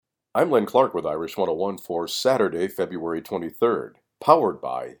I'm Len Clark with Irish 101 for Saturday, February 23rd, powered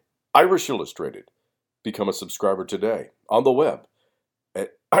by Irish Illustrated. Become a subscriber today on the web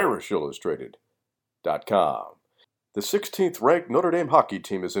at irishillustrated.com. The 16th ranked Notre Dame hockey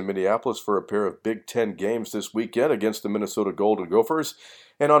team is in Minneapolis for a pair of Big Ten games this weekend against the Minnesota Golden Gophers.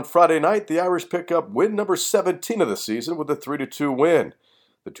 And on Friday night, the Irish pick up win number 17 of the season with a 3-2 win.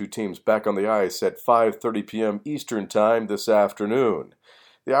 The two teams back on the ice at 5:30 p.m. Eastern Time this afternoon.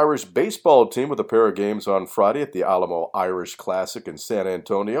 The Irish baseball team with a pair of games on Friday at the Alamo Irish Classic in San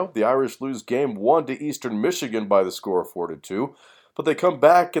Antonio. The Irish lose Game 1 to Eastern Michigan by the score of 4-2, but they come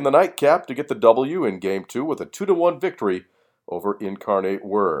back in the nightcap to get the W in Game 2 with a 2-1 victory over Incarnate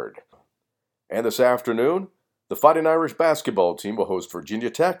Word. And this afternoon, the Fighting Irish basketball team will host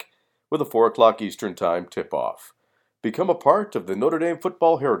Virginia Tech with a 4 o'clock Eastern Time tip-off. Become a part of the Notre Dame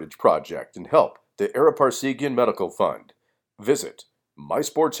Football Heritage Project and help the Ara Parseghian Medical Fund. Visit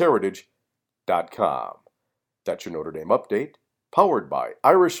mysportsheritage.com. That's your Notre Dame update, powered by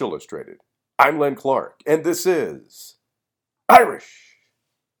Irish Illustrated. I'm Len Clark, and this is Irish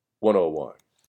 101.